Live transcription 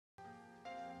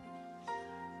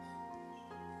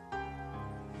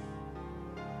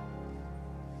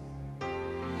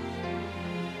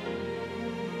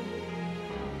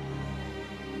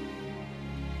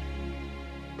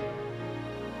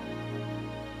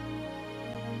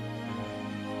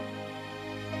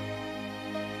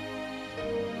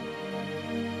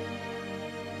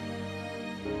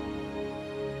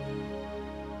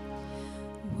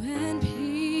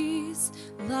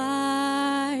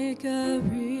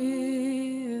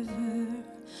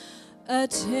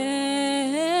attendeth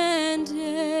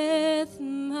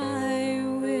my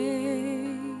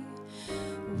way.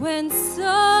 When sorrows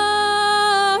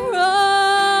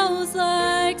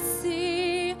like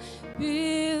sea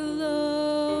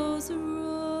billows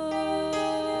roll,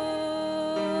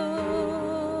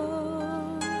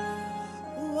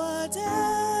 whatever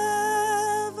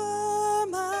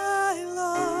my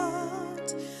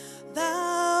lot,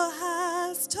 thou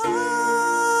hast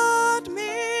taught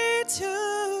me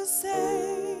to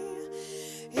say,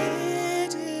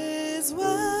 it is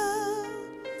well,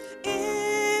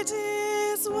 it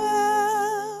is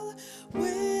well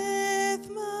with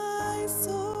my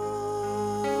soul.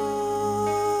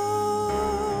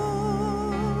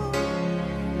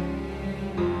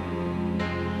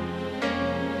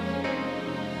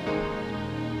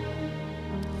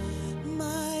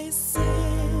 My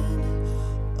sin,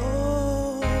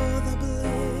 oh, the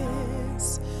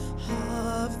bliss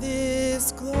of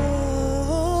this glorious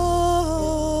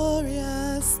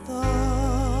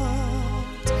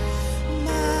thought.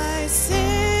 My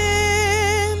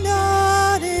sin,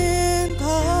 not in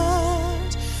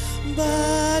part,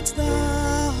 but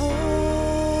the whole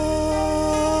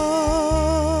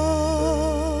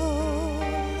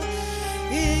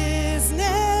is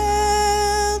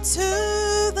nailed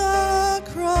to the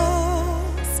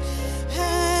cross,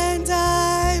 and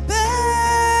I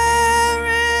bear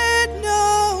it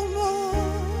no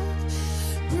more.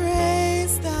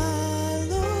 Praise the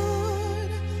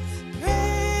Lord,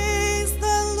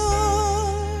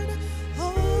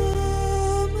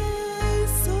 oh my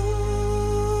soul.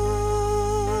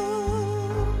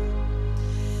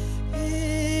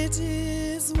 It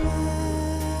is well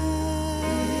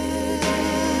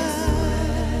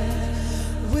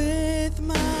with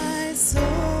my soul.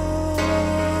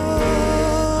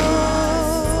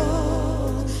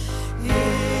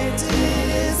 It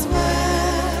is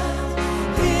well,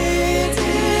 it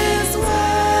is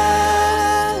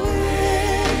well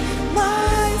with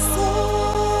my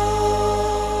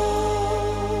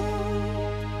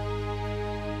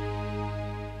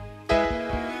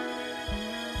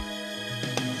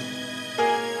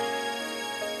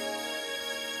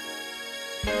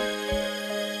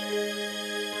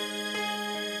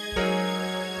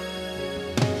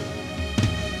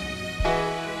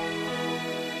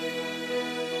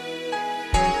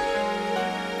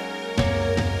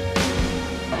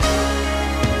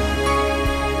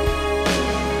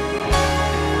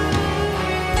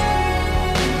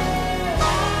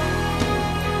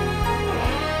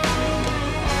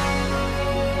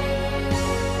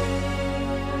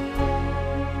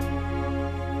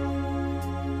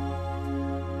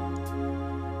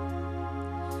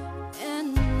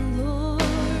and Lord,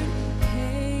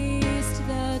 haste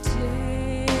the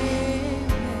day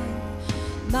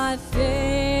when my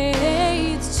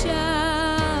faith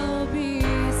shall be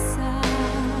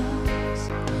sound.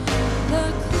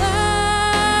 The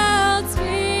clouds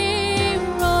be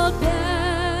rolled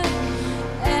back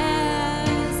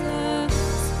as a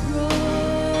scroll.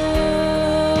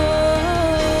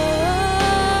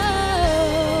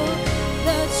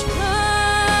 The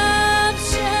trump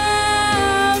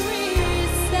shall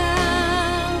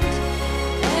resound,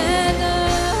 and the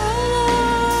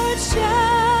Lord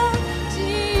shall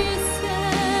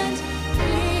descend.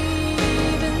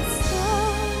 Even so,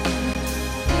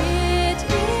 it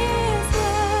is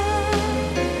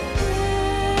well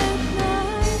with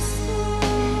my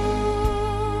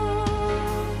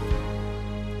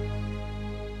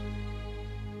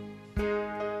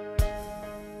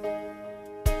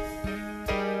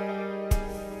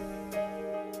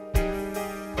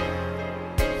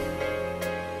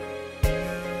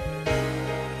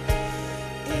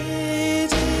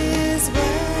It is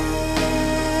well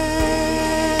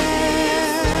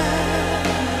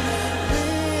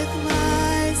with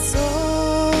my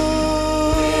soul.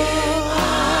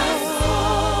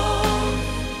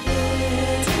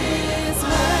 It is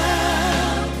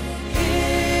well,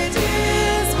 it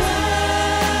is well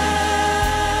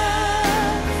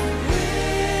with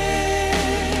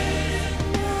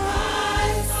my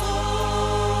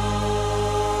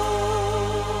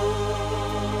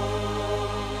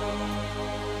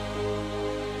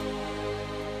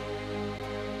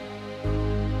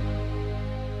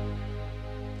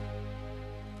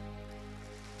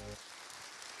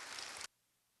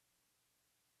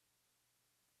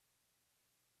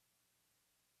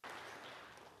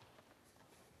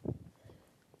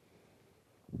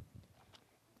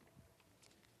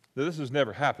Now, this has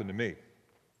never happened to me,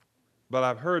 but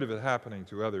I've heard of it happening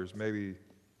to others. Maybe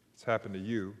it's happened to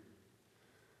you.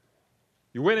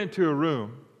 You went into a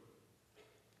room,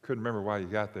 couldn't remember why you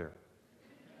got there.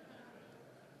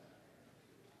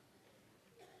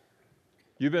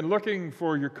 You've been looking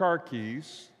for your car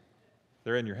keys,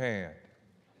 they're in your hand.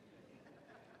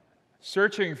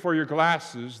 Searching for your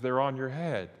glasses, they're on your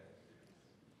head.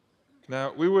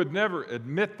 Now, we would never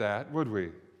admit that, would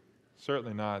we?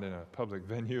 Certainly not in a public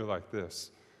venue like this.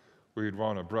 We'd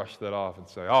want to brush that off and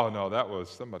say, oh, no, that was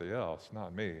somebody else,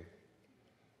 not me.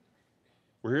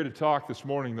 We're here to talk this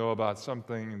morning, though, about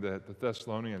something that the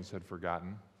Thessalonians had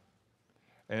forgotten.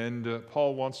 And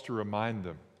Paul wants to remind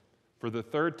them. For the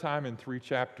third time in 3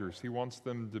 chapters, he wants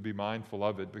them to be mindful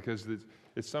of it because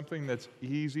it's something that's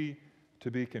easy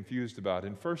to be confused about.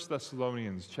 In 1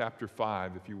 Thessalonians chapter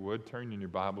 5, if you would, turn in your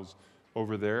Bibles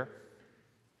over there.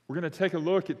 We're going to take a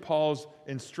look at Paul's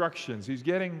instructions. He's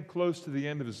getting close to the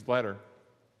end of his letter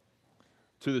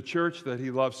to the church that he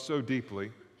loves so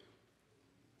deeply.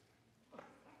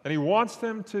 And he wants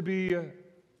them to be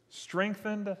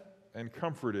strengthened and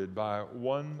comforted by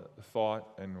one thought,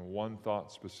 and one thought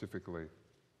specifically.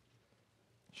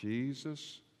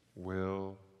 Jesus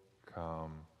will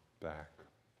come back.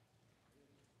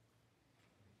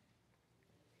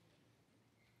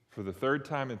 For the third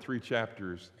time in 3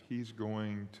 chapters, he's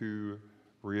going to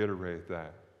reiterate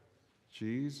that.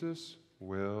 Jesus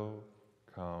will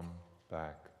come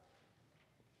back.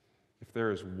 If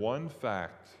there is one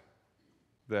fact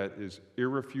that is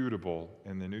irrefutable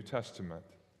in the New Testament,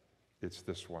 it's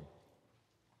this one.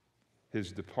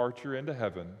 His departure into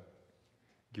heaven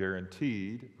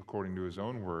guaranteed, according to his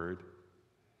own word,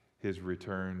 his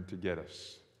return to get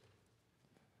us.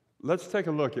 Let's take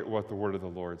a look at what the word of the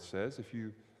Lord says. If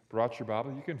you brought your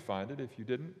Bible, you can find it. If you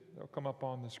didn't, it'll come up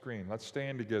on the screen. Let's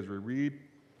stand together as we read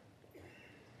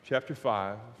chapter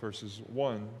 5, verses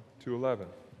 1 to 11.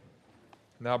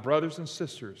 Now, brothers and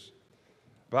sisters,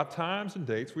 about times and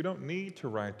dates we don't need to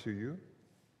write to you,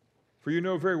 for you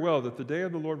know very well that the day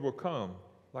of the Lord will come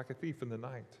like a thief in the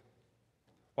night.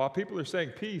 While people are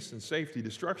saying peace and safety,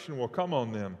 destruction will come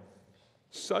on them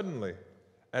suddenly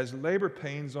as labor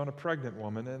pains on a pregnant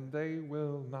woman, and they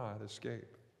will not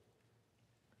escape.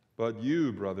 But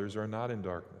you, brothers, are not in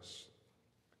darkness,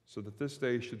 so that this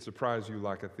day should surprise you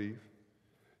like a thief.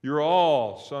 You're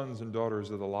all sons and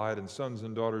daughters of the light and sons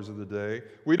and daughters of the day.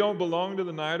 We don't belong to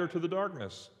the night or to the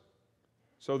darkness.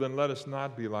 So then let us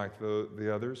not be like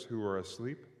the others who are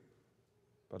asleep,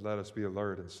 but let us be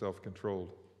alert and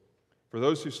self-controlled. For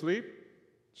those who sleep,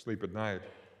 sleep at night.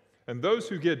 And those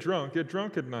who get drunk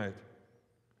at night.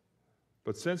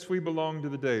 But since we belong to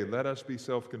the day, let us be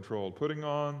self-controlled, putting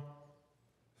on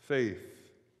faith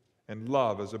and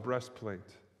love as a breastplate,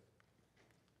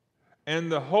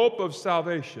 and the hope of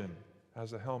salvation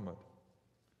as a helmet.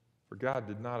 For God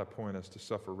did not appoint us to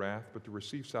suffer wrath, but to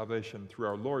receive salvation through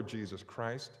our Lord Jesus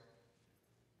Christ.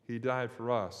 He died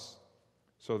for us,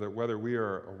 so that whether we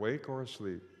are awake or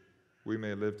asleep, we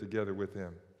may live together with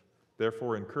him.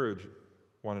 Therefore, encourage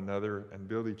one another and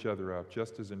build each other up,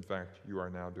 just as in fact you are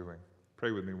now doing.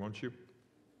 Pray with me, won't you?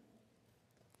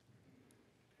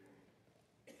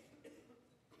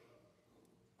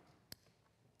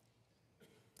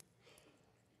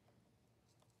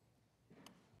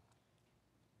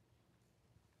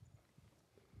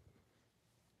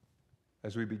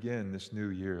 As we begin this new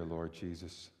year, Lord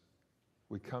Jesus,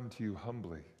 we come to you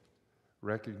humbly,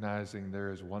 recognizing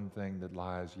there is one thing that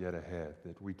lies yet ahead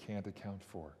that we can't account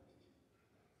for: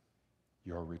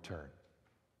 your return.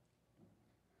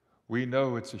 We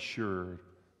know it's a sure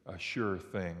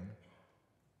thing,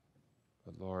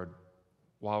 but Lord,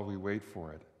 while we wait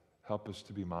for it, help us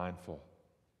to be mindful.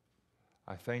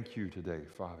 I thank you today,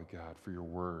 Father God, for your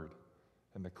word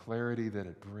and the clarity that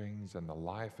it brings and the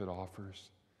life it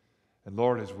offers. And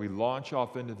Lord, as we launch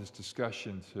off into this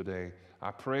discussion today, I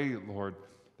pray, Lord,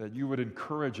 that you would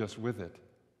encourage us with it,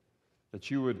 that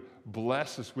you would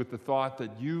bless us with the thought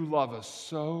that you love us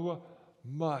so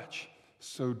much,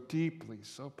 so deeply,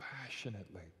 so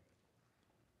passionately,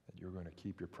 that you're going to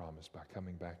keep your promise by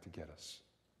coming back to get us.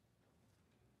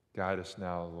 Guide us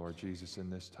now, Lord Jesus, in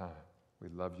this time. We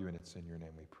love you, and it's in your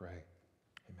name we pray.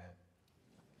 Amen.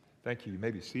 Thank you. You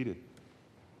may be seated.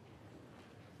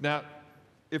 Now,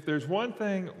 if there's one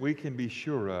thing we can be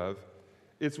sure of,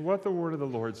 it's what the word of the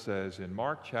Lord says in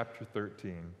Mark chapter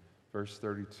 13, verse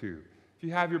 32. If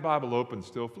you have your Bible open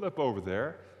still, flip over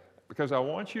there, because I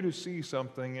want you to see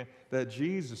something that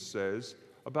Jesus says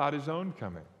about his own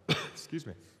coming. Excuse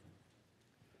me.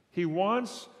 He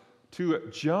wants to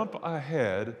jump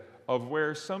ahead of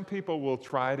where some people will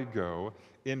try to go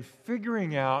in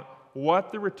figuring out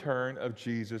what the return of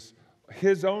Jesus,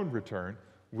 his own return,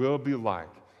 will be like.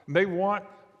 They want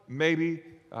maybe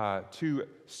to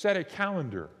set a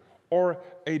calendar or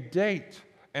a date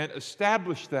and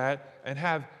establish that and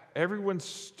have everyone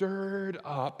stirred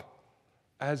up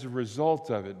as a result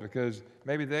of it, because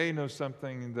maybe they know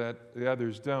something that the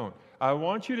others don't. I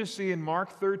want you to see in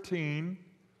Mark 13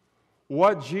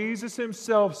 what Jesus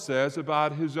himself says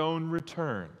about his own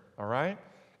return, all right?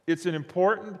 It's an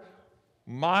important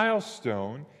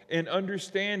milestone in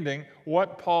understanding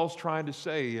what Paul's trying to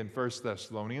say in 1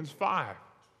 Thessalonians 5.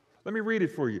 Let me read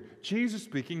it for you. Jesus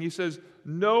speaking, he says,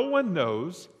 "No one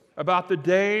knows about the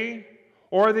day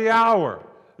or the hour,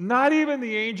 not even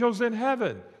the angels in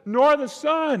heaven, nor the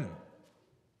Son,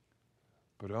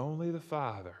 but only the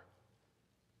Father."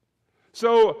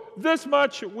 So this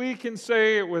much we can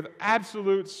say with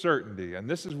absolute certainty, and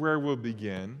this is where we'll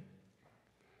begin,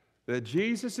 that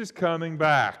Jesus is coming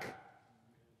back.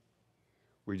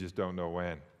 We just don't know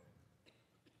when.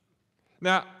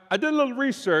 Now, I did a little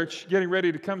research getting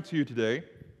ready to come to you today,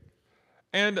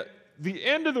 and the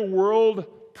end of the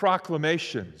world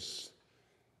proclamations,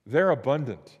 they're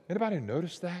abundant. Anybody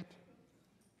notice that?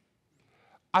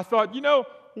 I thought,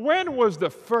 when was the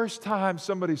first time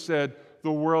somebody said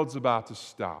the world's about to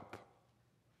stop?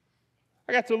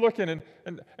 I got to looking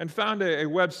and found a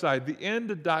website,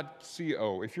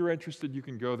 theend.co. If you're interested, you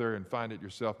can go there and find it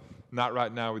yourself. Not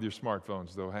right now with your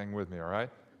smartphones, though. Hang with me, all right?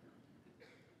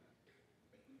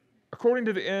 According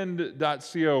to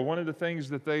theend.co, one of the things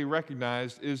that they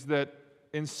recognized is that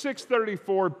in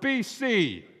 634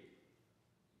 BC,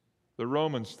 the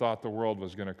Romans thought the world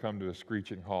was going to come to a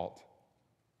screeching halt.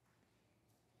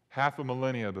 Half a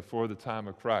millennia before the time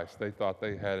of Christ, they thought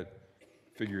they had it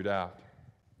figured out.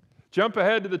 Jump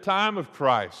ahead to the time of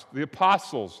Christ, the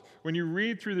apostles. When you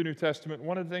read through the New Testament,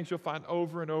 one of the things you'll find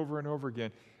over and over and over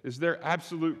again is their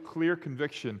absolute clear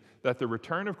conviction that the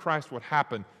return of Christ would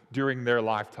happen during their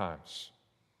lifetimes.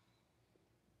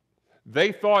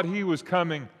 They thought he was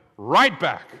coming right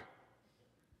back.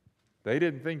 They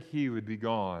didn't think he would be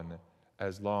gone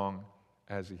as long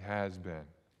as he has been.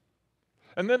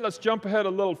 And then let's jump ahead a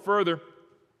little further,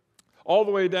 all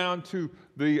the way down to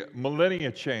the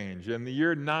millennia change in the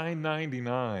year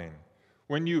 999.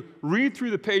 When you read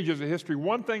through the pages of history,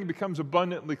 one thing becomes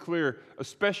abundantly clear,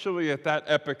 especially at that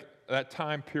epoch, that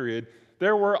time period.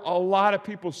 There were a lot of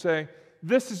people saying,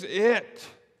 this is it.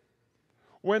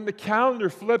 When the calendar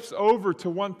flips over to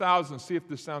 1000, see if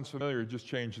this sounds familiar, just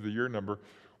change the year number.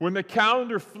 When the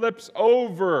calendar flips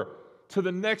over to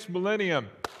the next millennium,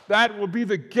 that will be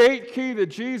the gate key that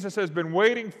Jesus has been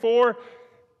waiting for.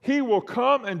 He will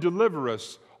come and deliver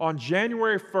us on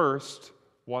January 1st,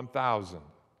 1000.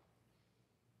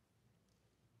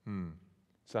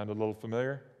 Sound a little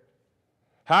familiar?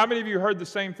 How many of you heard the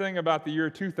same thing about the year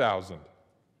 2000?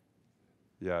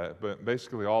 Yeah, but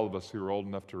basically all of us who are old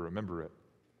enough to remember it.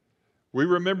 We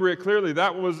remember it clearly.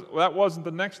 That wasn't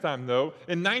the next time, though.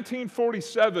 In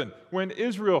 1947, when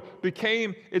Israel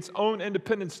became its own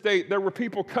independent state, there were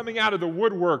people coming out of the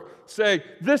woodwork saying,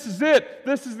 this is it.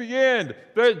 This is the end.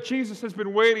 That Jesus has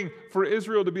been waiting for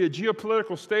Israel to be a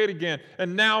geopolitical state again,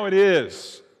 and now it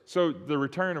is. So the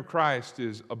return of Christ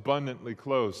is abundantly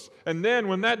close. And then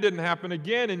when that didn't happen,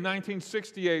 again in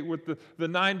 1968 with the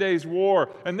 9 Days War,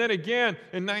 and then again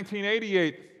in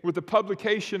 1988 with the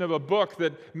publication of a book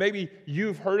that maybe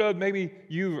you've heard of, maybe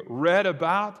you've read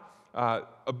about,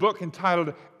 a book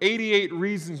entitled 88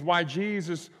 Reasons Why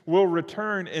Jesus Will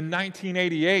Return in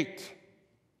 1988,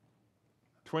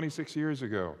 26 years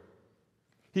ago.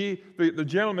 The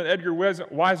gentleman, Edgar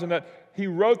Whisenant, he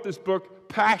wrote this book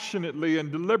passionately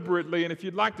and deliberately, and if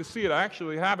you'd like to see it, I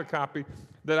actually have a copy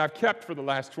that I've kept for the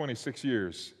last 26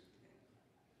 years.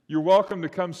 You're welcome to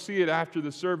come see it after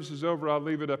the service is over. I'll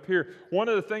leave it up here. One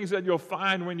of the things that you'll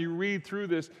find when you read through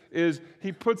this is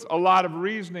he puts a lot of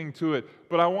reasoning to it,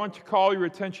 but I want to call your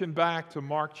attention back to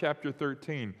Mark chapter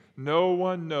 13. No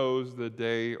one knows the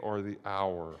day or the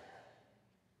hour.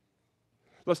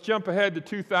 Let's jump ahead to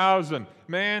 2000.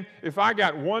 Man, if I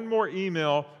got one more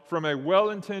email from a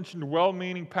well-intentioned,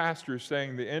 well-meaning pastor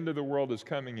saying the end of the world is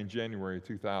coming in January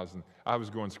 2000, I was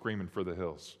going screaming for the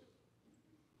hills.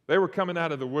 They were coming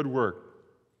out of the woodwork.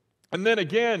 And then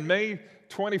again, May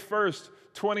 21st,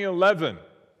 2011.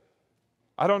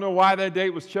 I don't know why that date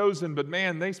was chosen, but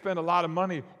man, they spent a lot of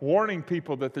money warning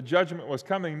people that the judgment was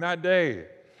coming that day.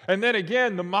 And then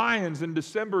again, the Mayans in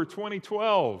December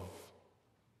 2012.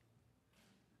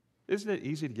 Isn't it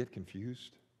easy to get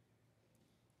confused?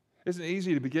 Isn't it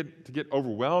easy to get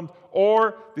overwhelmed?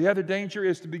 Or the other danger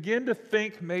is to begin to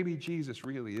think maybe Jesus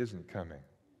really isn't coming.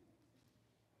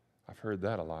 I've heard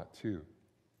that a lot too.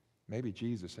 Maybe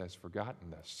Jesus has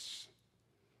forgotten us.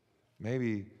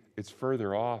 Maybe it's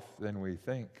further off than we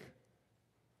think.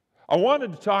 I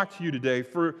wanted to talk to you today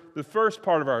for the first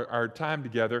part of our time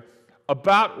together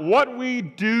about what we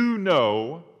do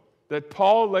know that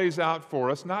Paul lays out for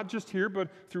us, not just here, but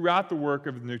throughout the work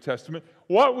of the New Testament,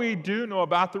 what we do know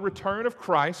about the return of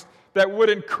Christ that would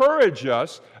encourage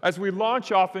us as we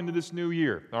launch off into this new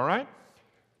year, all right?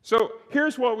 So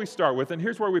here's what we start with, and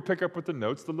here's where we pick up with the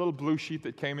notes, the little blue sheet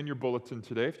that came in your bulletin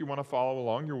today. If you want to follow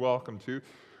along, you're welcome to.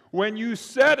 When you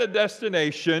set a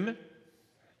destination,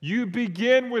 you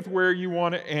begin with where you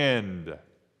want to end.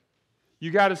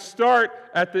 You got to start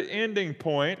at the ending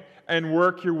point and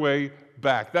work your way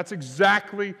back. That's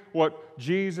exactly what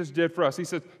Jesus did for us. He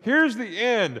says, here's the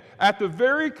end. At the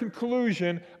very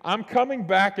conclusion, I'm coming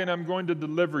back and I'm going to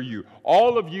deliver you.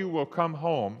 All of you will come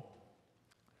home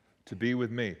to be with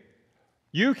me.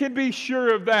 You can be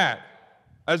sure of that.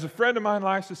 As a friend of mine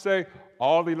likes to say,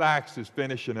 all he lacks is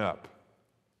finishing up.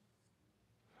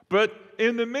 But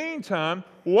in the meantime,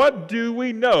 what do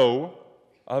we know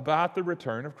about the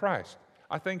return of Christ?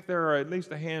 I think there are at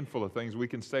least a handful of things we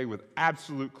can say with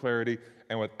absolute clarity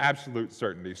and with absolute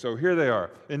certainty. So here they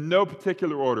are, in no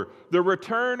particular order. The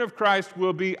return of Christ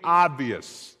will be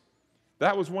obvious.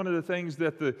 That was one of the things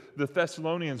that the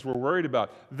Thessalonians were worried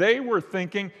about. They were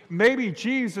thinking, maybe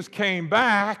Jesus came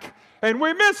back and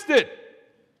we missed it.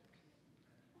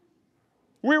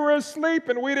 We were asleep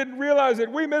and we didn't realize it.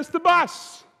 We missed the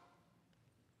bus.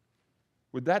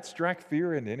 Would that strike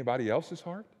fear into anybody else's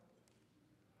heart?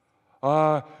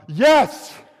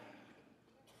 Yes!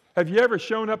 Have you ever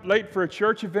shown up late for a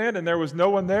church event and there was no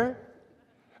one there?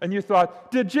 And you thought,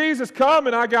 did Jesus come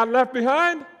and I got left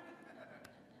behind?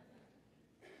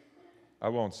 I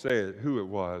won't say who it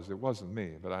was. It wasn't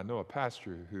me. But I know a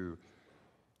pastor who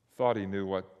thought he knew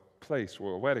what place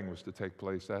where a wedding was to take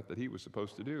place at that he was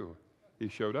supposed to do. He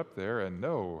showed up there and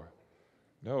no,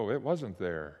 it wasn't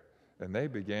there. And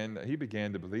he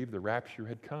began to believe the rapture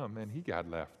had come and he got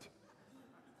left.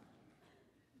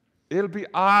 It'll be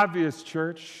obvious,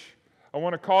 church. I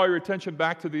want to call your attention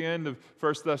back to the end of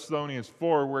 1 Thessalonians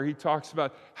 4, where he talks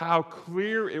about how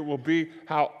clear it will be,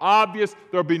 how obvious.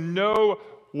 There'll be no,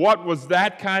 what was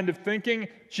that kind of thinking?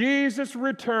 Jesus'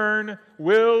 return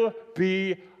will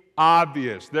be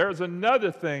obvious. There's another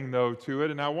thing, though, to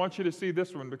it, and I want you to see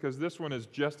this one because this one is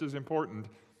just as important.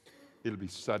 It'll be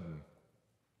sudden.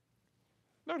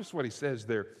 Notice what he says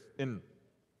there in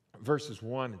verses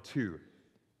 1 and 2.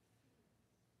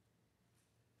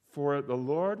 For the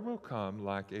Lord will come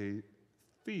like a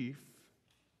thief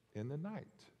in the night.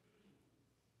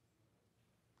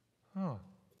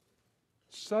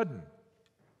 Sudden.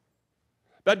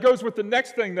 That goes with the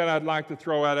next thing that I'd like to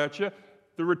throw out at you.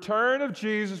 The return of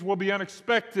Jesus will be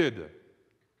unexpected.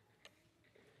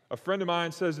 A friend of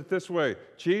mine says it this way: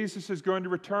 Jesus is going to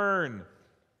return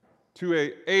to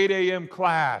an 8 a.m.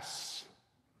 class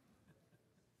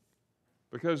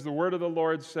because the word of the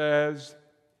Lord says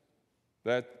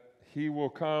that he will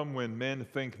come when men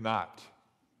think not.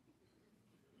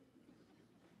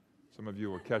 Some of you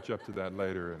will catch up to that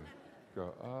later and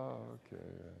go, oh, okay.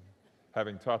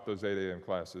 Having taught those 8 a.m.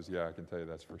 classes, yeah, I can tell you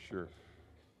that's for sure.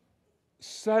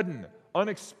 Sudden,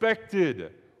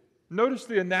 unexpected. Notice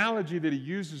the analogy that he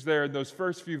uses there in those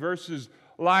first few verses,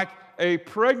 like a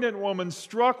pregnant woman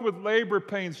struck with labor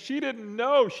pains. She didn't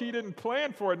know, she didn't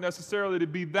plan for it necessarily to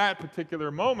be that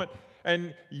particular moment,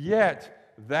 and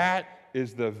yet that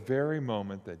is the very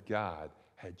moment that God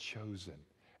had chosen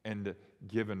and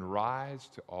given rise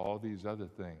to all these other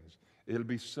things. It'll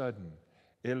be sudden.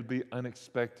 It'll be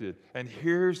unexpected. And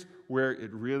here's where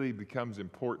it really becomes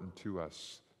important to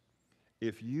us.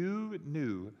 If you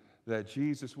knew that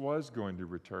Jesus was going to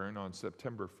return on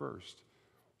September 1st,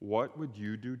 what would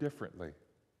you do differently?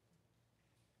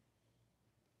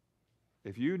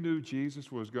 If you knew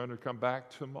Jesus was going to come back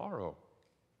tomorrow,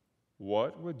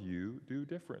 what would you do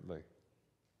differently?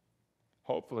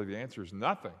 Hopefully the answer is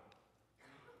nothing.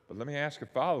 But let me ask a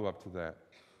follow-up to that.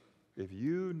 If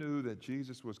you knew that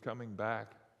Jesus was coming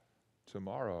back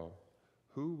tomorrow,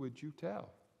 who would you tell?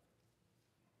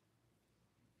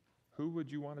 Who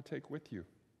would you want to take with you?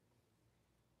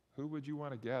 Who would you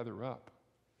want to gather up?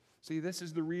 See, this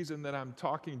is the reason that I'm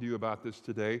talking to you about this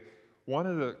today. One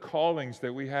of the callings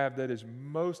that we have that is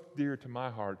most dear to my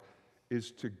heart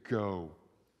is to go,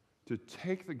 to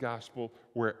take the gospel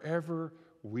wherever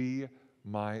we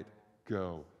might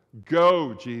go.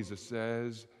 Go, Jesus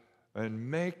says, and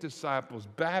make disciples,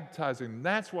 baptizing.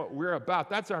 That's what we're about.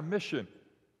 That's our mission.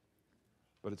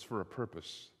 But it's for a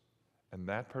purpose. And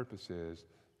that purpose is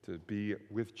to be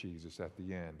with Jesus at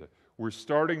the end. We're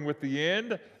starting with the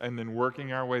end and then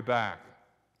working our way back.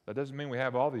 That doesn't mean we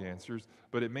have all the answers,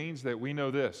 but it means that we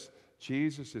know this: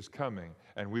 Jesus is coming,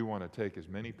 and we want to take as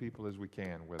many people as we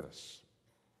can with us.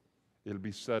 It'll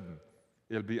be sudden.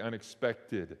 It'll be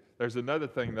unexpected. There's another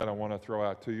thing that I want to throw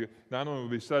out to you. Not only will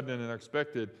it be sudden and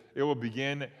unexpected, it will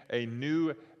begin a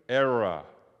new era.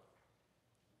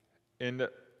 In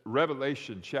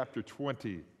Revelation chapter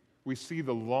 20, we see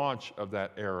the launch of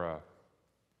that era.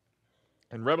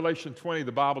 In Revelation 20,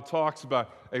 the Bible talks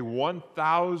about a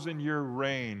 1,000-year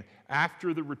reign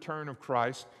after the return of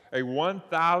Christ, a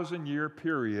 1,000-year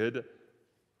period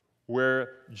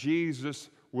where Jesus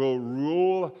will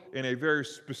rule in a very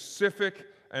specific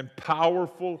and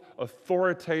powerful,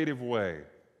 authoritative way.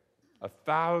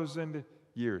 1,000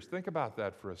 years. Think about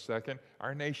that for a second.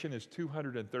 Our nation is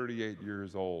 238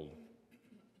 years old.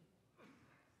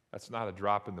 That's not a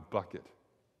drop in the bucket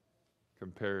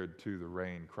compared to the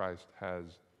reign Christ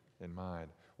has in mind.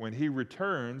 When he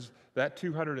returns, that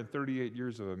 238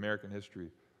 years of American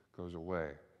history goes away.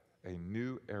 A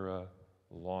new era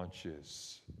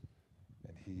launches,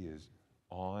 and he is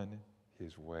on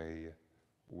his way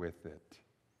with it.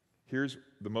 Here's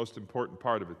the most important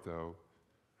part of it, though.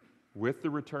 With the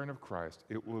return of Christ,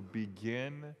 it will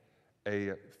begin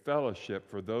a fellowship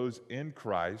for those in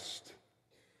Christ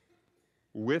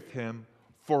with him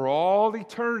for all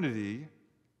eternity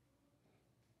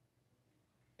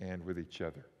and with each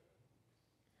other.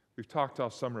 We've talked all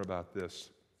summer about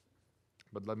this,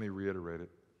 but let me reiterate it.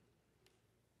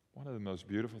 One of the most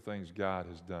beautiful things God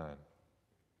has done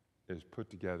is put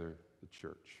together the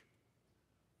church.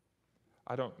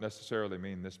 I don't necessarily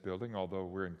mean this building, although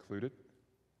we're included.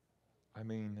 I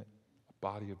mean a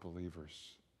body of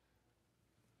believers.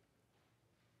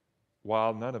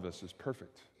 While none of us is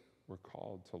perfect, we're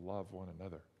called to love one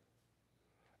another.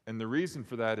 And the reason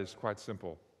for that is quite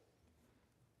simple.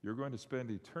 You're going to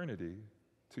spend eternity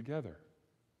together.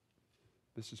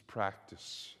 This is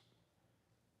practice.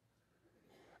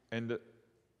 And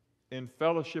in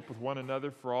fellowship with one another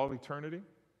for all eternity,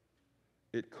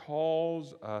 it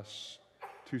calls us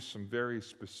to some very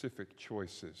specific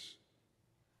choices.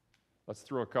 Let's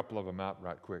throw a couple of them out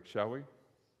right quick, shall we?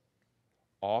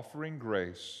 Offering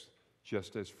grace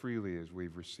just as freely as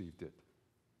we've received it.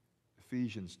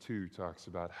 Ephesians 2 talks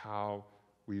about how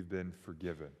we've been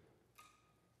forgiven.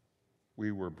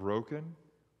 We were broken,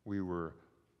 we were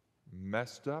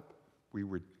messed up, we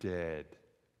were dead,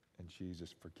 and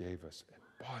Jesus forgave us and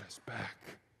bought us back.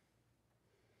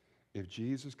 If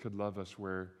Jesus could love us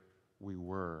where we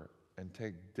were and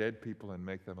take dead people and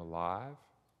make them alive,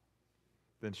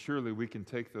 then surely we can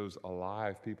take those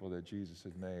alive people that Jesus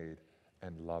had made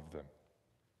and love them.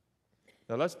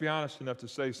 Now, let's be honest enough to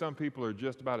say some people are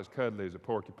just about as cuddly as a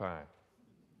porcupine.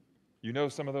 You know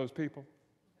some of those people?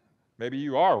 Maybe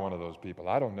you are one of those people.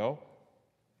 I don't know.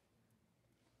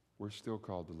 We're still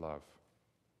called to love.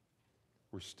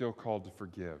 We're still called to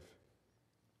forgive.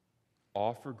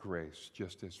 Offer grace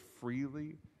just as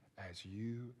freely as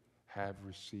you have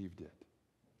received it.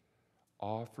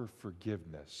 Offer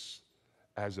forgiveness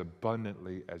as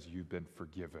abundantly as you've been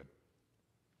forgiven.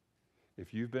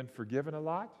 If you've been forgiven a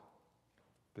lot,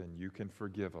 then you can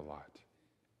forgive a lot.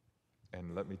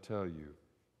 And let me tell you,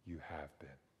 you have been.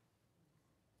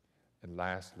 And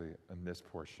lastly, in this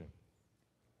portion,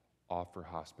 offer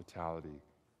hospitality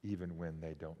even when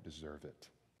they don't deserve it.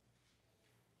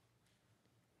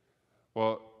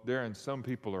 Well, Darren, some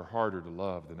people are harder to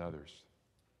love than others.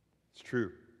 It's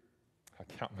true. I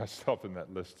count myself in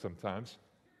that list sometimes.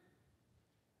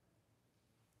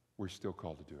 We're still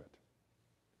called to do it.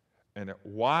 And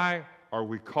why are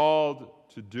we called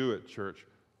to do it, church?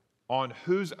 On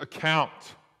whose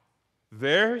account?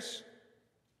 Theirs?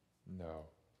 No.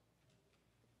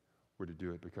 We're to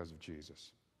do it because of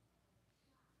Jesus.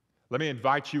 Let me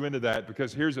invite you into that,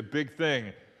 because here's a big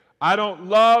thing. I don't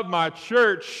love my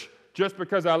church just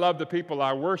because I love the people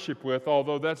I worship with,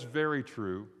 although that's very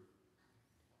true.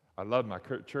 I love my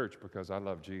church because I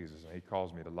love Jesus, and he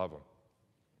calls me to love him.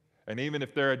 And even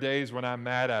if there are days when I'm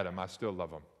mad at him, I still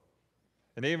love him.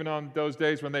 And even on those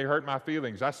days when they hurt my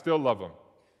feelings, I still love them.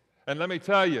 And let me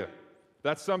tell you,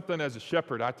 that's something as a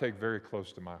shepherd I take very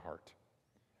close to my heart.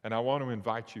 And I want to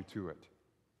invite you to it.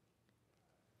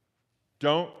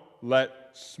 Don't let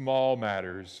small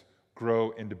matters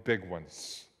grow into big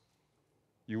ones.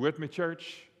 You with me,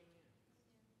 church?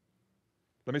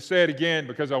 Let me say it again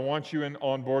because I want you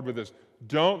on board with this.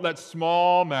 Don't let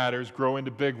small matters grow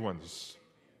into big ones.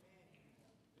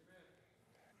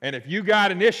 And if you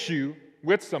got an issue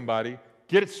with somebody,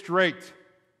 get it straight.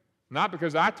 Not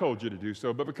because I told you to do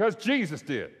so, but because Jesus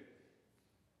did.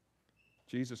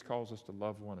 Jesus calls us to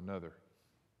love one another,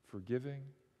 forgiving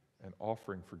and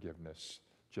offering forgiveness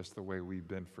just the way we've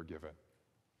been forgiven.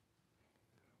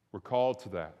 We're called to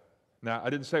that. Now, I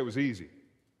didn't say it was easy,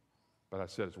 but I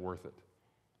said it's worth it.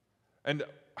 And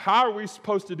How are we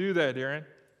supposed to do that, Aaron?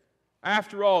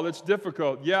 After all, it's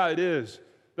difficult. Yeah, it is.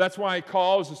 That's why he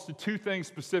calls us to two things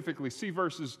specifically. See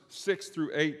verses 6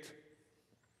 through 8.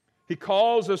 He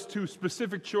calls us to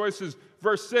specific choices.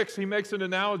 Verse 6, he makes an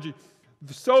analogy.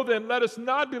 So then, let us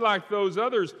not be like those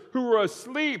others who were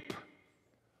asleep.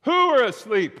 Who were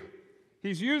asleep?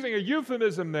 He's using a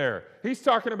euphemism there. He's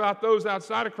talking about those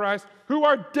outside of Christ who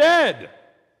are dead.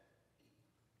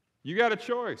 You got a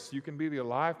choice. You can be the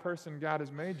alive person God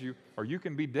has made you, or you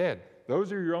can be dead.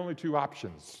 Those are your only two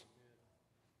options.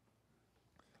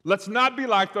 Let's not be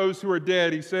like those who are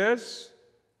dead, he says.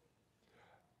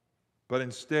 But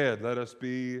instead, let us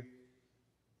be,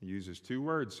 he uses two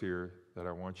words here that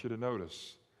I want you to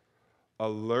notice.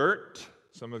 Alert,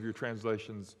 some of your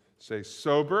translations say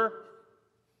sober,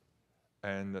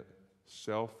 and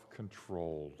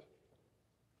self-controlled.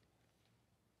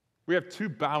 We have two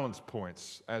balance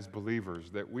points as believers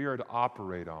that we are to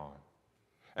operate on.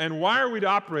 And why are we to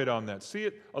operate on that? See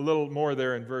it a little more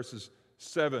there in verses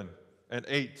 7 and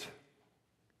 8.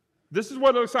 This is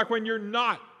what it looks like when you're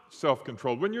not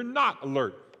self-controlled, when you're not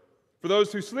alert. For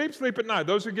those who sleep, sleep at night.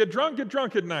 Those who get drunk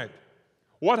at night.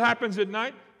 What happens at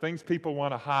night? Things people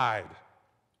want to hide.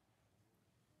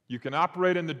 You can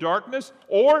operate in the darkness,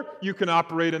 or you can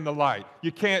operate in the light.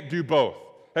 You can't do both.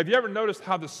 Have you ever noticed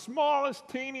how the smallest,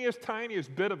 teeniest,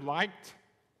 tiniest bit of light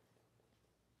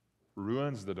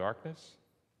ruins the darkness?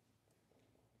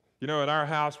 You know, at our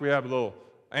house, we have a little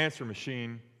answer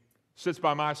machine. Sits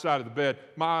by my side of the bed.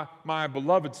 My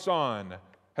beloved son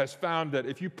has found that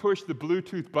if you push the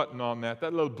Bluetooth button on that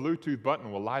little Bluetooth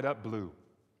button will light up blue.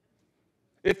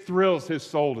 It thrills his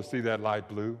soul to see that light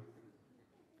blue.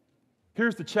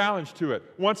 Here's the challenge to it.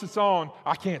 Once it's on,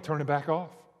 I can't turn it back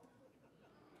off.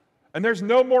 And there's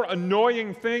no more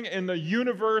annoying thing in the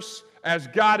universe as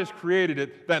God has created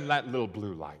it than that little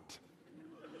blue light.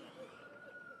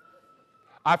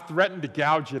 I've threatened to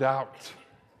gouge it out.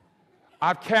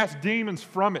 I've cast demons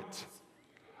from it.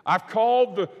 I've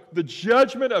called the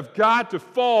judgment of God to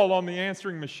fall on the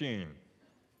answering machine.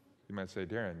 You might say,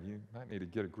 Darren, you might need to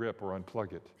get a grip or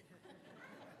unplug it.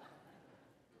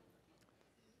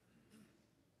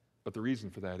 But the reason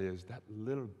for that is that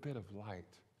little bit of light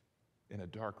in a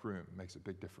dark room makes a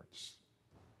big difference.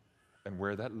 And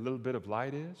where that little bit of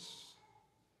light is,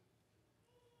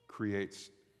 creates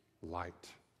light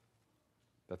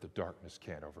that the darkness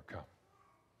can't overcome.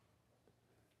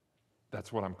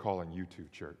 That's what I'm calling you to,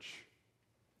 church.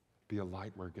 Be a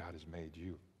light where God has made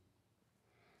you.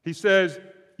 He says,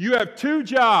 you have two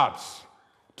jobs,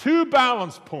 two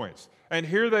balance points, and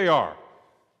here they are.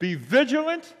 Be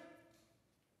vigilant,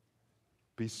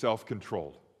 be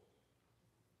self-controlled.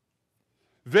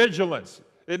 Vigilance,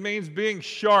 it means being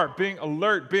sharp, being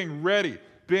alert, being ready,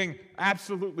 being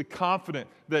absolutely confident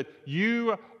that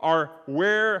you are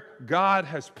where God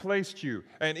has placed you.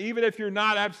 And even if you're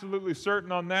not absolutely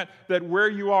certain on that where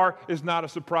you are is not a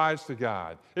surprise to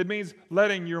God. It means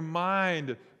letting your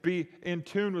mind be in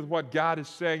tune with what God is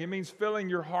saying. It means filling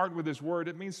your heart with His Word.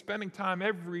 It means spending time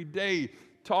every day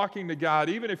talking to God.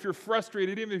 Even if you're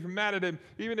frustrated, even if you're mad at Him,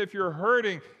 even if you're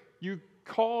hurting, you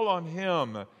call on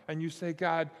Him and you say,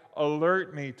 God,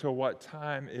 alert me to what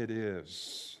time it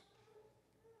is.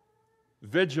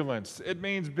 Vigilance, it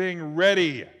means being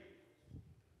ready.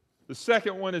 The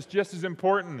second one is just as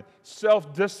important,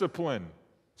 self-discipline,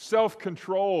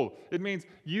 self-control. It means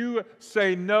you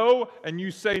say no, and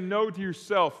you say no to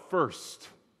yourself first.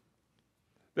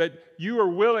 That you are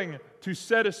willing to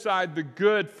set aside the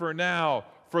good for now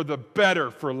for the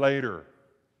better for later.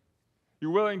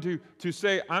 You're willing to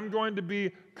say, I'm going to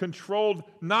be controlled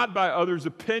not by others'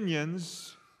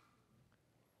 opinions,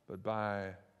 but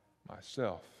by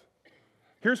myself.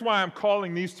 Here's why I'm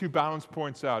calling these two balance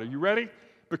points out. Are you ready?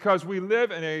 Because we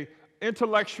live in an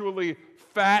intellectually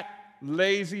fat,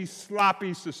 lazy,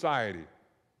 sloppy society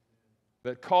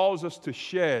that calls us to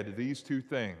shed these two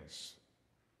things.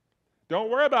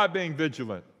 Don't worry about being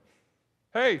vigilant.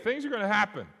 Hey, things are going to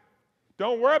happen.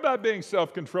 Don't worry about being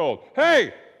self-controlled.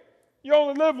 Hey, you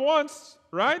only live once,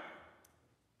 right?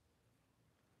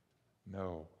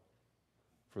 No.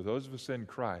 For those of us in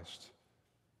Christ,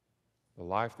 the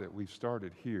life that we've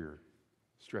started here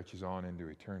stretches on into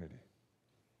eternity.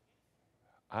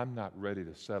 I'm not ready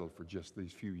to settle for just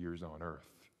these few years on earth.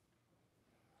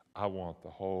 I want the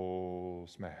whole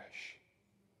smash.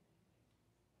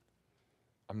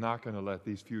 I'm not going to let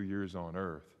these few years on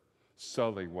earth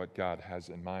sully what God has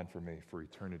in mind for me for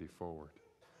eternity forward.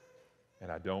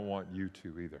 And I don't want you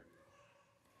to either.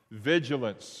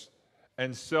 Vigilance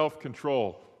and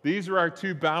self-control. These are our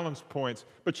two balance points.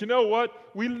 But you know what?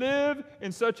 We live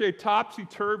in such a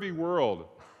topsy-turvy world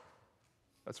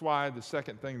That's why the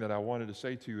second thing that I wanted to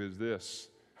say to you is this.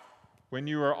 When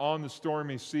you are on the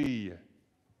stormy sea,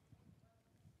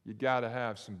 you got to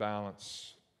have some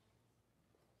balance.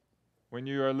 When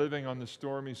you are living on the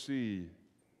stormy sea,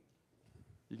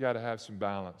 you got to have some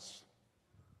balance.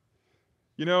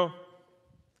 You know,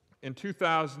 in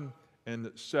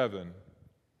 2007,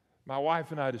 my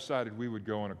wife and I decided we would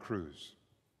go on a cruise.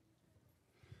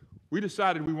 We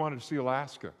decided we wanted to see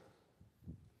Alaska.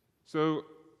 So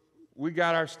we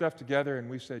got our stuff together and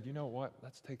we said, you know what,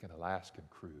 let's take an Alaskan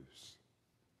cruise.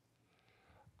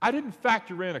 I didn't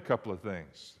factor in a couple of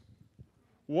things.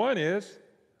 One is,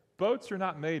 boats are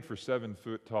not made for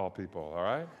 7-foot tall people, all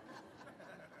right?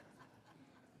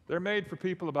 They're made for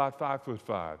people about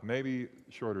 5'5", maybe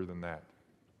shorter than that.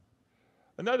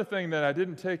 Another thing that I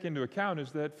didn't take into account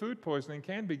is that food poisoning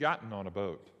can be gotten on a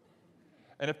boat.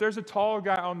 And if there's a tall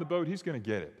guy on the boat, he's going to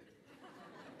get it.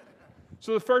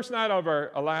 So the first night of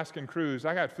our Alaskan cruise,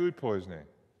 I got food poisoning.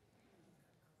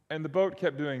 And the boat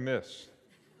kept doing this.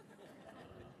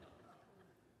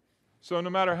 So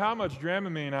no matter how much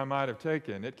Dramamine I might have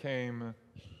taken, it came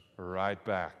right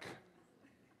back.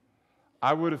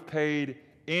 I would have paid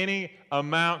any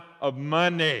amount of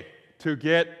money to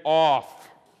get off.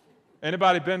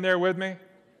 Anybody been there with me?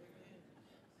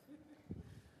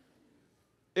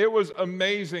 It was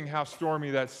amazing how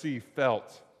stormy that sea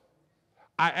felt.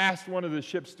 I asked one of the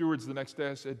ship stewards the next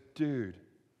day, I said, dude,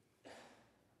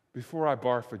 before I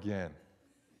barf again,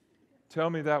 tell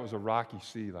me that was a rocky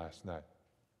sea last night.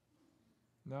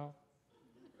 No.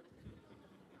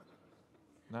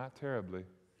 Not terribly.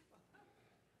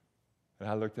 And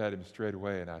I looked at him straight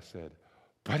away and I said,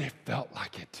 but it felt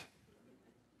like it.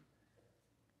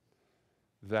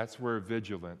 That's where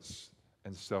vigilance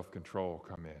and self-control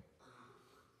come in.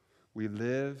 We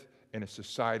live in a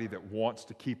society that wants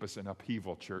to keep us in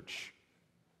upheaval, church.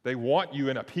 They want you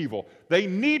in upheaval. They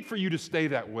need for you to stay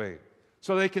that way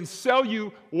so they can sell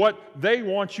you what they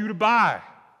want you to buy.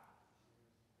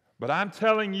 But I'm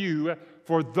telling you,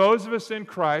 for those of us in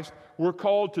Christ, we're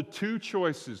called to 2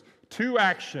 choices, 2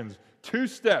 actions, 2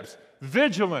 steps.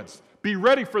 Vigilance, be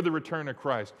ready for the return of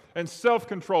Christ. And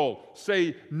self-control,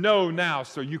 say no now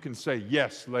so you can say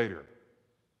yes later.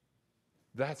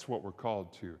 That's what we're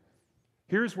called to.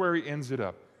 Here's where he ends it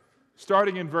up.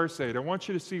 Starting in verse 8, I want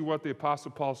you to see what the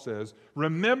Apostle Paul says.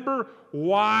 Remember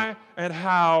why and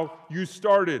how you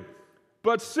started.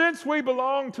 But since we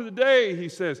belong to the day, he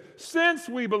says, since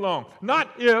we belong, not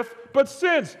if, but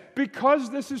since, because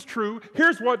this is true,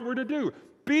 here's what we're to do.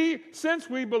 Since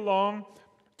we belong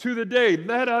to the day,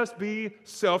 let us be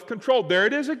self-controlled. There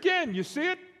it is again, you see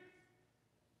it?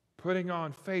 Putting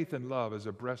on faith and love as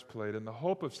a breastplate and the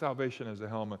hope of salvation as a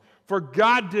helmet. For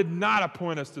God did not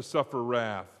appoint us to suffer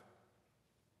wrath,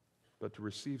 but to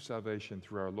receive salvation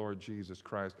through our Lord Jesus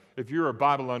Christ. If you're a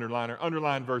Bible underliner,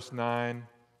 underline verse 9.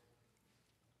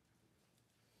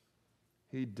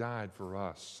 He died for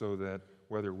us so that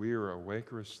whether we are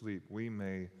awake or asleep, we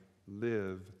may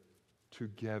live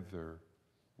together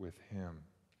with Him.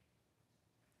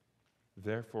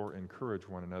 Therefore, encourage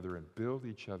one another and build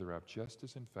each other up, just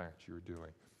as in fact you're doing.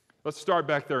 Let's start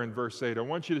back there in verse 8. I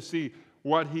want you to see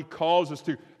what he calls us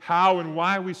to. How and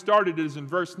why we started is in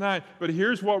verse 9. But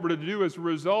here's what we're to do as a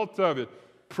result of it.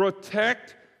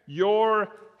 Protect your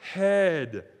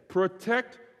head.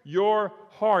 Protect your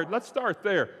heart. Let's start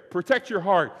there. Protect your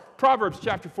heart. Proverbs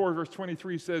chapter 4, verse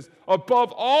 23 says,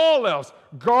 above all else,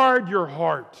 guard your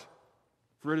heart,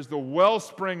 for it is the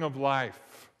wellspring of life.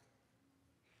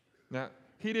 Now,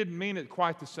 he didn't mean it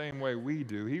quite the same way we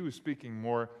do. He was speaking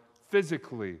more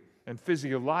physically and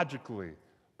physiologically.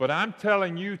 But I'm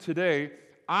telling you today,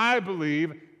 I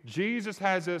believe Jesus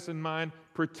has us in mind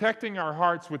protecting our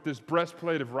hearts with this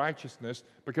breastplate of righteousness,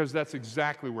 because that's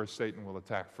exactly where Satan will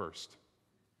attack first.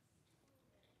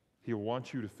 He'll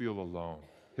want you to feel alone.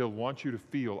 He'll want you to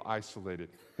feel isolated.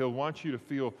 He'll want you to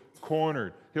feel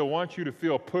cornered. He'll want you to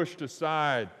feel pushed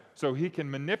aside, so he can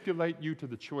manipulate you to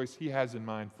the choice he has in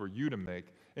mind for you to make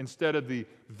instead of the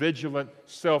vigilant,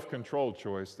 self-controlled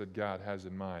choice that God has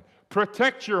in mind.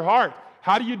 Protect your heart.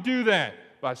 How do you do that?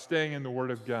 By staying in the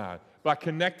Word of God, by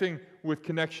connecting with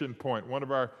Connection Point, one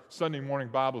of our Sunday morning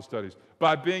Bible studies,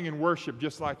 by being in worship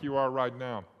just like you are right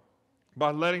now,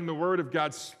 by letting the Word of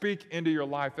God speak into your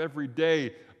life every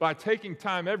day, by taking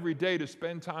time every day to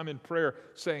spend time in prayer,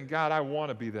 saying, God, I want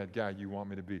to be that guy you want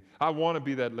me to be. I want to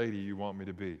be that lady you want me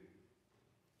to be.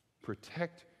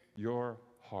 Protect your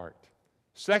heart.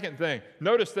 Second thing,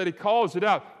 notice that he calls it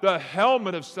out, the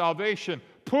helmet of salvation.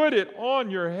 Put it on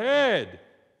your head.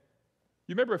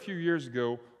 You remember a few years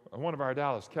ago, one of our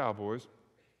Dallas Cowboys,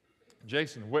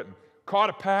 Jason Witten, caught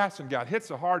a pass and got hit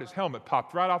so hard his helmet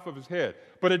popped right off of his head.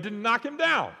 But it didn't knock him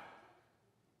down.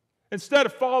 Instead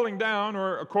of falling down,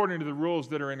 or according to the rules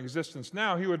that are in existence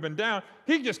now, he would have been down.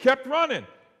 He just kept running.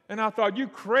 And I thought, you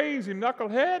crazy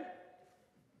knucklehead.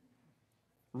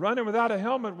 Running without a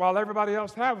helmet while everybody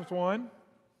else has one.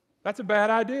 That's a bad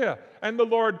idea. And the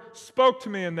Lord spoke to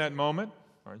me in that moment.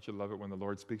 Aren't you love it when the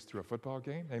Lord speaks through a football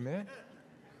game? Amen.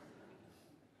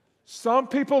 Some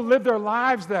people live their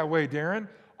lives that way, Darren.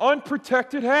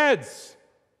 Unprotected heads.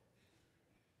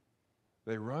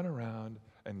 They run around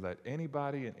and let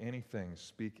anybody and anything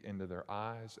speak into their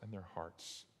eyes and their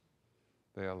hearts.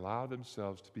 They allow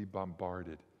themselves to be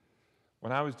bombarded.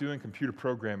 When I was doing computer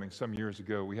programming some years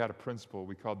ago, we had a principle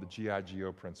we called the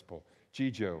GIGO principle.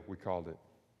 GIGO, we called it.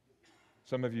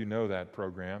 Some of you know that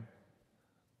program.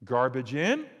 Garbage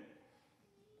in,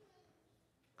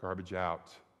 garbage out.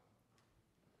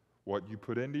 What you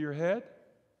put into your head,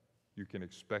 you can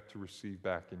expect to receive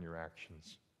back in your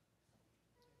actions.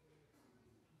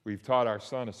 We've taught our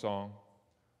son a song.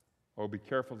 Oh, be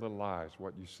careful, little eyes,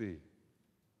 what you see.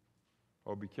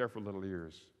 Oh, be careful, little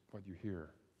ears, what you hear.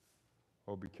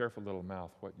 Oh, be careful, little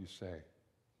mouth, what you say.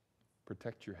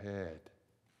 Protect your head.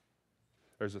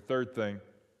 There's a third thing.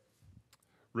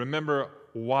 Remember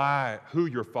who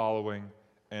you're following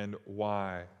and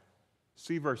why.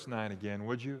 See verse 9 again,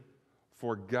 would you?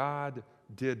 For God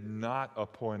did not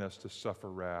appoint us to suffer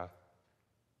wrath.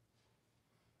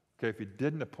 Okay, if He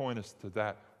didn't appoint us to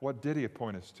that, what did He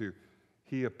appoint us to?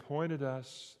 He appointed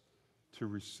us to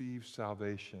receive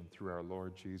salvation through our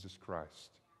Lord Jesus Christ.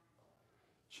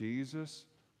 Jesus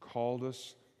called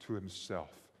us to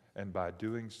Himself, and by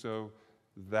doing so,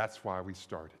 that's why we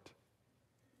started.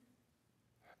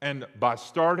 And by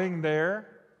starting there,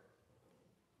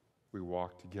 we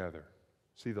walk together.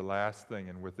 See the last thing,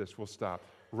 and with this we'll stop.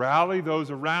 Rally those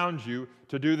around you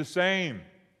to do the same. Have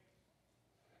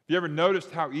you ever noticed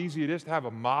how easy it is to have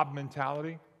a mob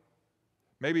mentality?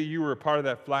 Maybe you were a part of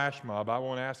that flash mob. I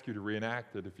won't ask you to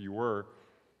reenact it if you were.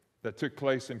 That took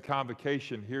place in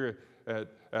Convocation here at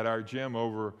our gym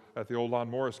over at the old Lon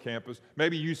Morris campus.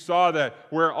 Maybe you saw that,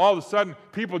 where all of a sudden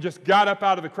people just got up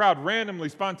out of the crowd randomly,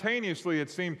 spontaneously it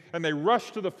seemed, and they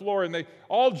rushed to the floor and they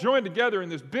all joined together in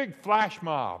this big flash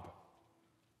mob.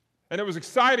 And it was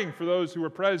exciting for those who were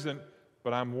present,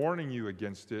 but I'm warning you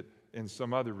against it in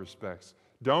some other respects.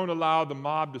 Don't allow the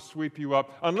mob to sweep you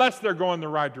up unless they're going the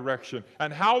right direction.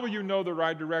 And how will you know the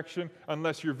right direction?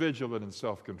 Unless you're vigilant and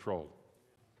self-controlled.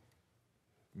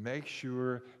 Make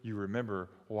sure you remember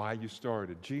why you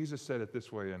started. Jesus said it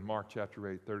this way in Mark chapter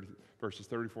 8, verses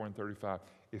 34 and 35.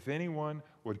 If anyone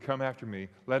would come after me,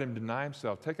 let him deny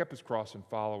himself, take up his cross, and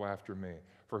follow after me.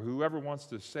 For whoever wants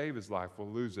to save his life will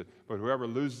lose it, but whoever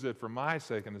loses it for my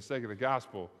sake and the sake of the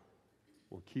gospel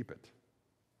will keep it.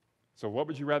 So what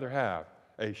would you rather have?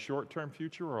 A short-term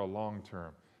future or a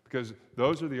long-term? Because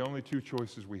those are the only two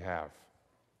choices we have.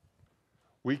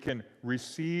 We can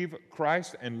receive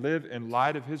Christ and live in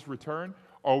light of His return,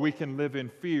 or we can live in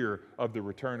fear of the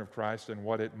return of Christ and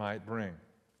what it might bring.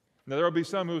 Now, there will be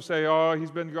some who say, oh,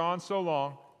 He's been gone so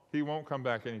long, He won't come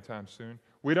back anytime soon.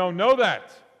 We don't know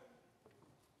that.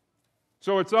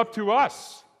 So it's up to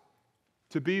us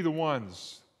to be the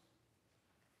ones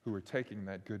who are taking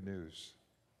that good news.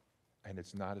 And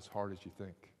it's not as hard as you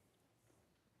think.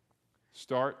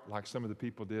 Start like some of the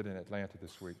people did in Atlanta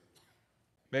this week.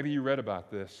 Maybe you read about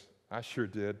this. I sure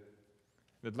did.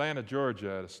 In Atlanta,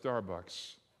 Georgia, at a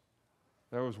Starbucks,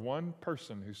 there was one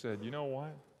person who said, you know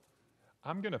what?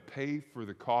 I'm going to pay for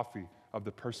the coffee of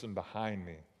the person behind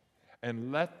me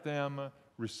and let them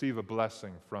receive a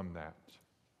blessing from that.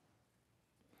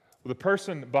 Well, the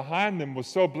person behind them was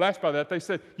so blessed by that, they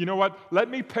said, you know what? Let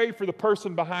me pay for the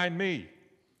person behind me.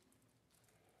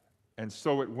 And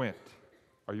so it went.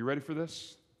 Are you ready for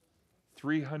this?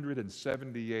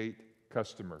 378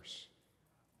 customers.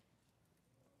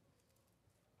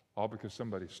 All because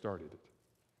somebody started it.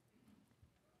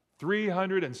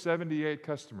 378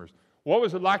 customers. What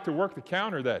was it like to work the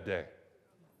counter that day?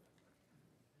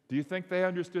 Do you think they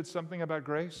understood something about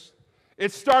grace?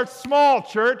 It starts small,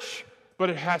 church, but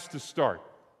it has to start.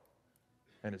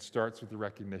 And it starts with the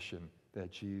recognition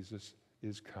that Jesus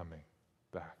is coming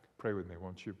back. Pray with me,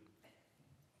 won't you?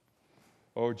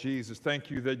 Oh, Jesus, thank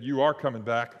you that you are coming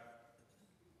back.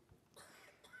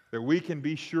 That we can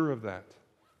be sure of that.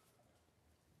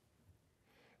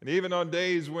 And even on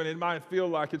days when it might feel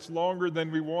like it's longer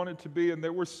than we want it to be, and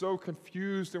that we're so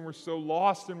confused and we're so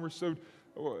lost and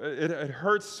it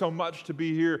hurts so much to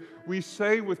be here, we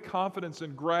say with confidence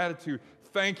and gratitude,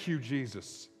 thank you,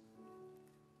 Jesus.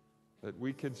 That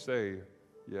we can say,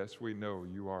 yes, we know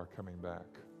you are coming back.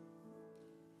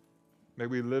 May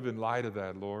we live in light of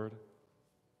that, Lord.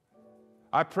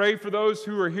 I pray for those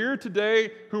who are here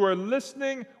today, who are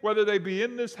listening, whether they be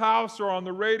in this house or on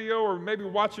the radio or maybe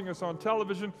watching us on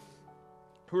television,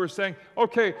 who are saying,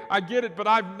 okay, I get it, but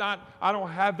I don't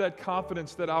have that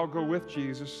confidence that I'll go with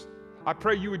Jesus. I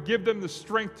pray you would give them the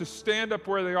strength to stand up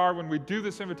where they are when we do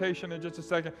this invitation in just a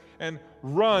second and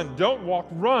run. Don't walk,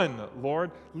 run, Lord.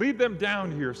 Lead them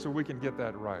down here so we can get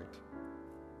that right.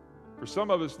 For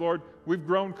some of us, Lord, we've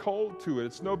grown cold to it.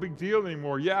 It's no big deal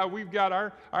anymore. Yeah, we've got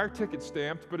our ticket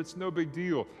stamped, but it's no big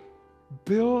deal.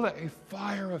 Build a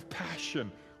fire of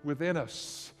passion within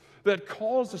us that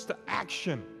calls us to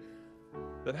action,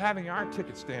 that having our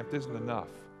ticket stamped isn't enough.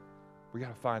 We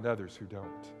got to find others who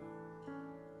don't.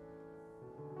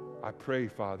 I pray,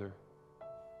 Father,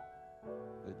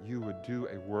 that you would do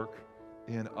a work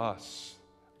in us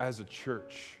as a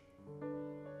church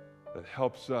that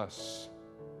helps us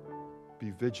be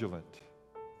vigilant,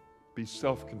 be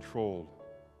self-controlled,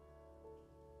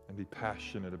 and be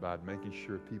passionate about making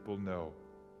sure people know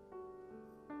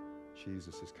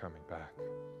Jesus is coming back.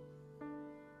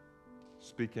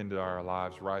 Speak into our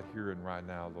lives right here and right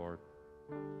now, Lord.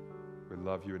 We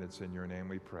love you, and it's in your name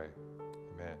we pray.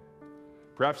 Amen.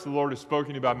 Perhaps the Lord has spoken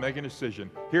to you about making a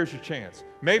decision. Here's your chance.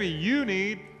 Maybe you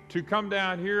need to come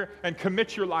down here and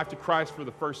commit your life to Christ for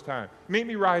the first time. Meet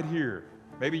me right here.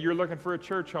 Maybe you're looking for a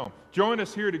church home. Join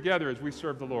us here together as we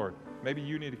serve the Lord. Maybe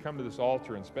you need to come to this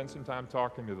altar and spend some time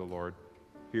talking to the Lord.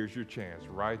 Here's your chance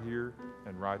right here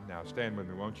and right now. Stand with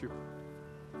me, won't you?